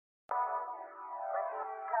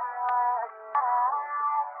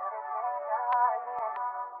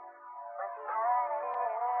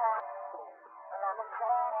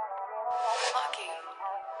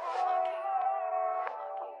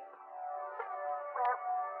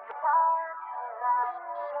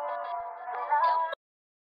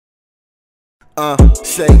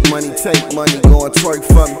Shake money, take money, go and twerk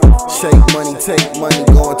for me. Shake money, take money,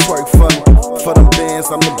 go and twerk for me. For them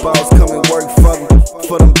bands, I'm the boss, come and work for me.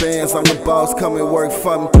 For them bands, I'm the boss, come and work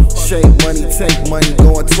for me. Shake money, take money,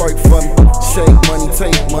 go and twerk for me. Shake money,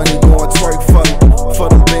 take money, go and twerk for me.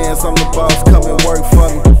 For them bands, I'm the boss, come and work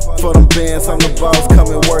for me. For them bands, I'm the boss,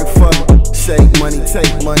 come and work for me. Shake money,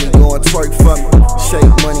 take money, go and twerk for me.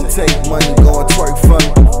 Shake money, take money, go and twerk for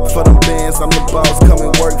me. For them bands, I'm the boss, come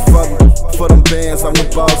and work for me. For them bands, I'm the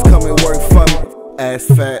boss, come and work for me. Ass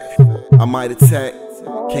fat, I might attack,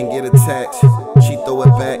 can't get attached. She throw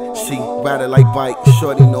it back, she ride it like bike.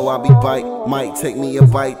 Shorty know I be bite, might take me a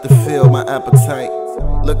bite to fill my appetite.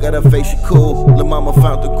 Look at her face, she cool, lil' mama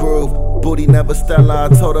found the groove. Booty never Stella, I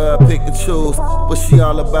told her I pick and choose. But she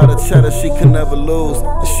all about her cheddar, she can never lose.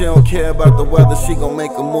 And she don't care about the weather, she gon'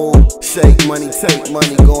 make a move. Shake money, take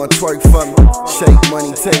money, go and twerk for me. Shake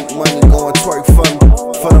money, take money, go and twerk for me.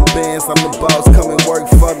 For them bands, I'm the boss, come and work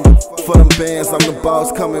for me. For them bands, I'm the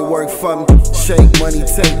boss, come and work for me. Shake money,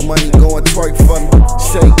 take money, go and twerk for me.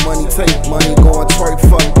 Shake money, take money, go and twerk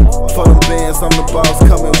for me. For them bands, I'm the boss,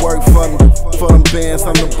 come and work for me. For them bands,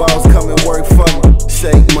 I'm the boss, come and work for me.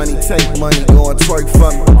 Shake money, take money, go and twerk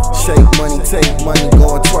for me. Shake money, take money,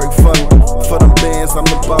 go and twerk for me. For them bands, I'm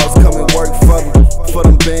the boss, come and work for me. For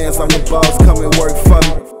them bands, I'm the boss, come and work for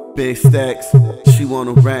me. Big stacks, she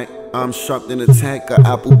wanna rack. I'm sharp than a tank, a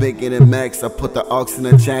apple bigger than Max. I put the aux in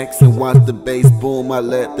the jacks and watch the bass boom. I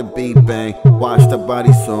let the beat bang, watch the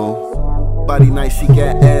body song. Body nice, she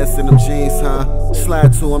got ass in them jeans, huh?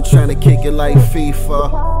 Slide to, I'm tryna kick it like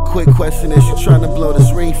FIFA. Quick question, is you tryna blow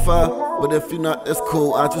this reefer? But if you're not, that's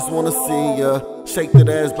cool, I just wanna see ya. Shake that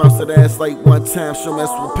ass, bounce that ass like one time. She'll mess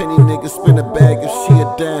with penny niggas, spin a bag if she a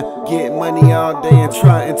dime. Get money all day and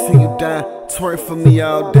try until you die. Twerk for me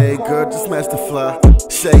all day, girl, just smash the fly.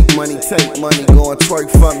 Shake money, take money, go and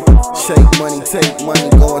twerk for me. Shake money, take money,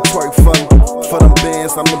 go and twerk for me. For them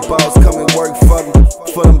bands, I'm the boss, come and work for me.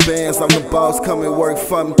 For them bands, I'm the boss, come and work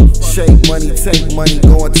for me. Shake money, take money,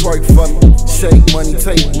 go and twerk for me. Shake money,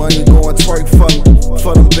 take money, go and twerk for me.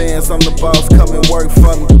 For them bands, I'm the boss, come and work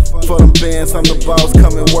for me. For them bands, I'm the boss,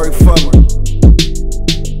 come and work for me.